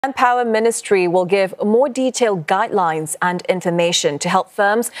Manpower Ministry will give more detailed guidelines and information to help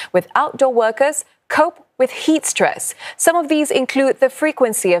firms with outdoor workers cope with heat stress. Some of these include the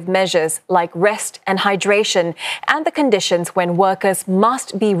frequency of measures like rest and hydration and the conditions when workers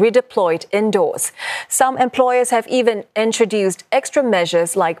must be redeployed indoors. Some employers have even introduced extra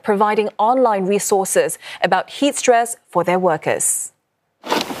measures like providing online resources about heat stress for their workers.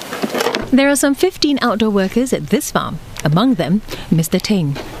 There are some 15 outdoor workers at this farm, among them Mr.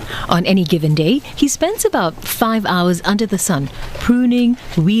 Teng. On any given day, he spends about 5 hours under the sun, pruning,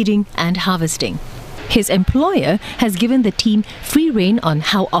 weeding and harvesting. His employer has given the team free rein on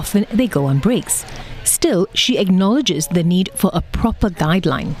how often they go on breaks. Still, she acknowledges the need for a proper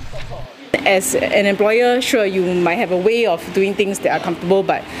guideline. As an employer, sure, you might have a way of doing things that are comfortable,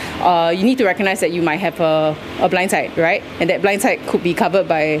 but you need to recognize that you might have a blind side, right? And that blind side could be covered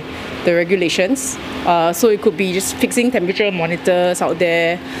by the regulations. So it could be just fixing temperature monitors out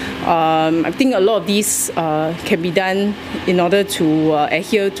there. I think a lot of these can be done in order to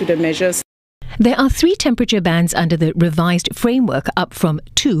adhere to the measures. There are 3 temperature bands under the revised framework, up from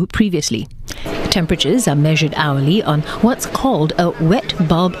 2 previously. Temperatures are measured hourly on what's called a wet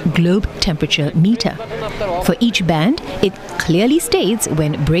bulb globe temperature meter. For each band, it clearly states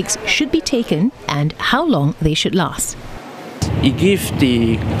when breaks should be taken and how long they should last. It gives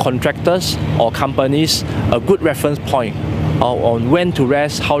the contractors or companies a good reference point on when to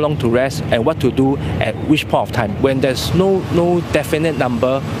rest, how long to rest, and what to do at which point of time. When there's no definite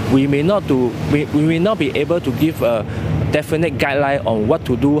number, we may not be able to give a definite guideline on what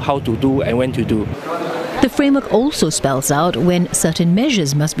to do, how to do, and when to do. The framework also spells out when certain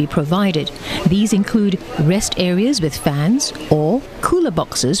measures must be provided. These include rest areas with fans or cooler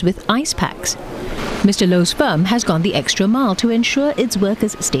boxes with ice packs. Mr. Lowe's firm has gone the extra mile to ensure its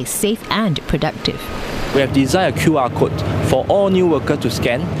workers stay safe and productive. We have designed a QR code for all new workers to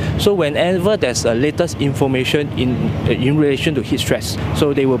scan, so whenever there's a latest information in relation to heat stress,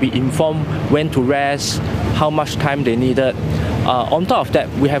 so they will be informed when to rest, how much time they needed. On top of that,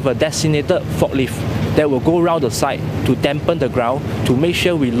 we have a designated forklift that will go around the site to dampen the ground to make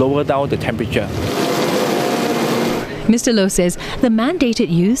sure we lower down the temperature. Mr. Lowe says the mandated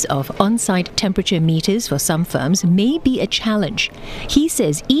use of on-site temperature meters for some firms may be a challenge. He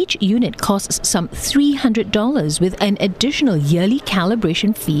says each unit costs some $300 with an additional yearly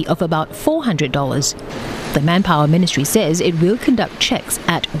calibration fee of about $400. The Manpower Ministry says it will conduct checks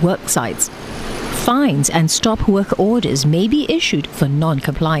at work sites. Fines and stop work orders may be issued for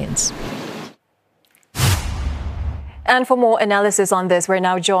non-compliance. And for more analysis on this, we're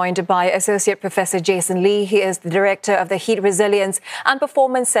now joined by Associate Professor Jason Lee. He is the Director of the Heat Resilience and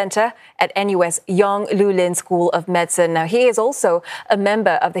Performance Center at NUS Yong Lulin School of Medicine. Now, he is also a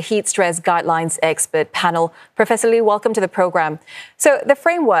member of the Heat Stress Guidelines Expert Panel. Professor Lee, welcome to the program. So the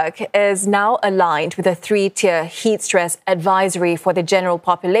framework is now aligned with a 3-tier heat stress advisory for the general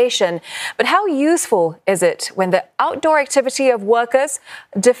population. But how useful is it when the outdoor activity of workers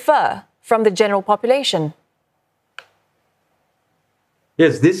differ from the general population?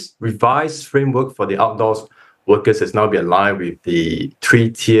 Yes, this revised framework for the outdoors workers has now been aligned with the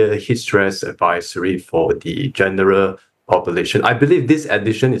 3-tier heat stress advisory for the general population. I believe this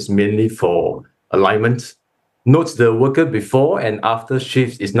addition is mainly for alignment. Note the worker before and after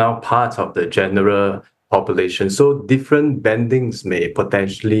shifts is now part of the general population, so different bandings may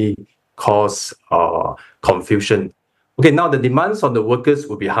potentially cause confusion. Okay, now the demands on the workers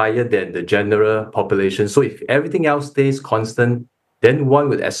will be higher than the general population. So if everything else stays constant, then one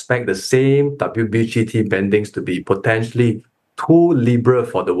would expect the same WBGT bandings to be potentially too liberal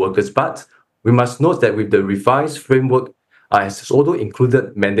for the workers. But we must note that with the revised framework, has also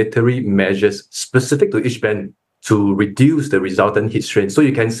included mandatory measures specific to each band to reduce the resultant heat strain. So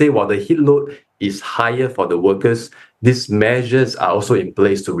you can say while the heat load is higher for the workers, these measures are also in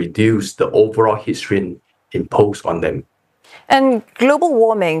place to reduce the overall heat strain imposed on them. And global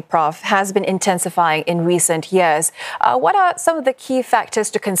warming, Prof, has been intensifying in recent years. What are some of the key factors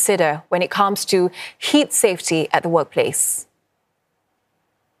to consider when it comes to heat safety at the workplace?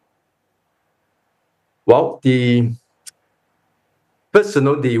 Well, first to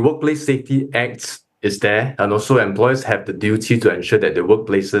note, the Workplace Safety Act is there, and also employers have the duty to ensure that the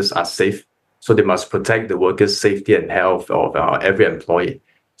workplaces are safe. So they must protect the workers' safety and health of every employee.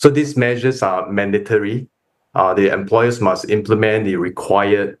 So these measures are mandatory. The employers must implement the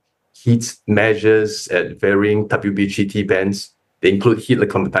required heat measures at varying WBGT bands. They include heat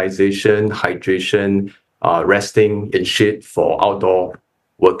acclimatization, hydration, resting in shade for outdoor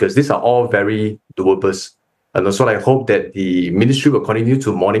workers. These are all very doable. And also I hope that the ministry will continue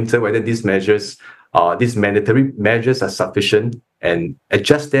to monitor whether these measures these mandatory measures are sufficient and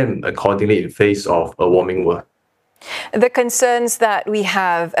adjust them accordingly in face of a warming world. The concerns that we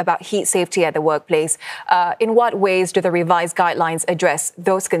have about heat safety at the workplace, in what ways do the revised guidelines address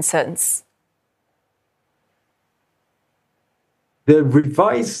those concerns? The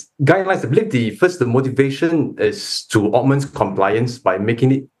revised guidelines, I believe the motivation is to augment compliance by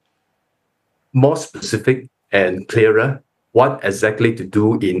making it more specific and clearer what exactly to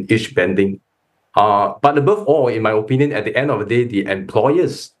do in each banding. But above all, in my opinion, at the end of the day, the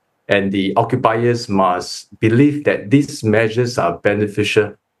employers and the occupiers must believe that these measures are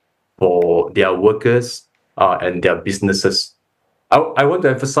beneficial for their workers and their businesses. I want to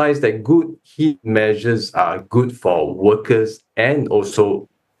emphasize that good heat measures are good for workers and also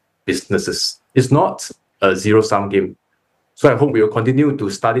businesses. It's not a zero-sum game. So I hope we will continue to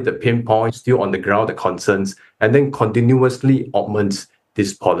study the pain points still on the ground, the concerns, and then continuously augment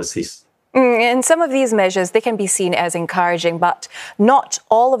these policies. And some of these measures, they can be seen as encouraging, but not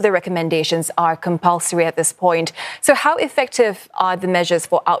all of the recommendations are compulsory at this point. So how effective are the measures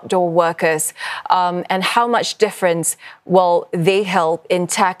for outdoor workers, and how much difference will they help in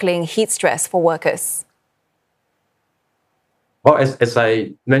tackling heat stress for workers? Well, as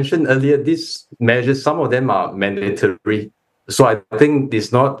I mentioned earlier, these measures, some of them are mandatory. So I think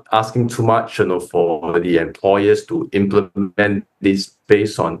it's not asking too much, for the employers to implement this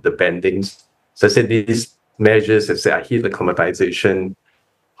based on the bandings. So I said these measures, are heat acclimatization,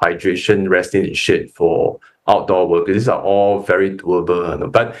 hydration, resting in shade for outdoor workers. These are all very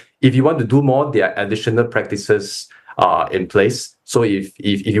doable. But if you want to do more, there are additional practices in place. So if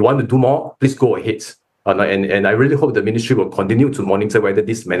you want to do more, please go ahead. And I really hope the ministry will continue to monitor whether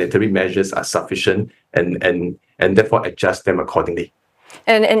these mandatory measures are sufficient and therefore adjust them accordingly.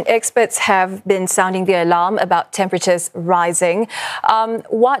 And experts have been sounding the alarm about temperatures rising.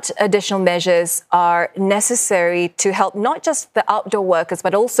 What additional measures are necessary to help not just the outdoor workers,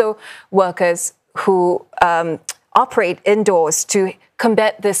 but also workers who operate indoors to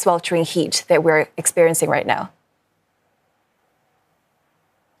combat this sweltering heat that we're experiencing right now?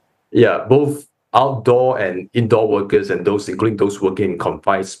 Yeah, both outdoor and indoor workers and those, including those working in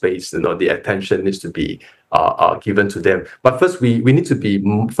confined space, the attention needs to be given to them. But first, we need to be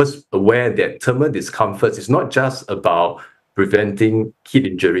first aware that thermal discomfort is not just about preventing heat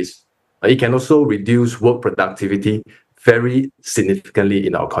injuries. It can also reduce work productivity very significantly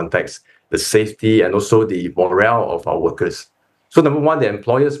in our context, the safety and also the morale of our workers. So number one, the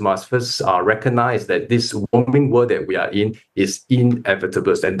employers must first recognize that this warming world that we are in is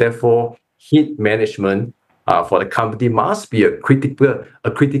inevitable, and therefore heat management for the company must be a critical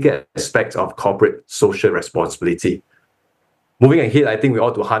aspect of corporate social responsibility. Moving ahead, I think we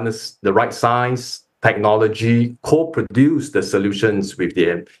ought to harness the right science, technology, co-produce the solutions with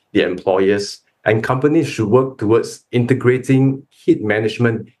the employers, and companies should work towards integrating heat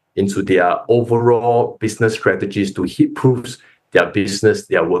management into their overall business strategies to heat-proof their business,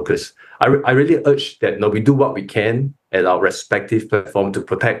 their workers. I really urge that we do what we can at our respective platform to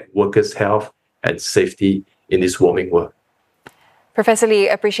protect workers' health and safety in this warming world. Professor Lee,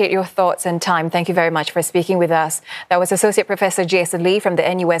 appreciate your thoughts and time. Thank you very much for speaking with us. That was Associate Professor Jason Lee from the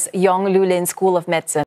NUS Yong School of Medicine.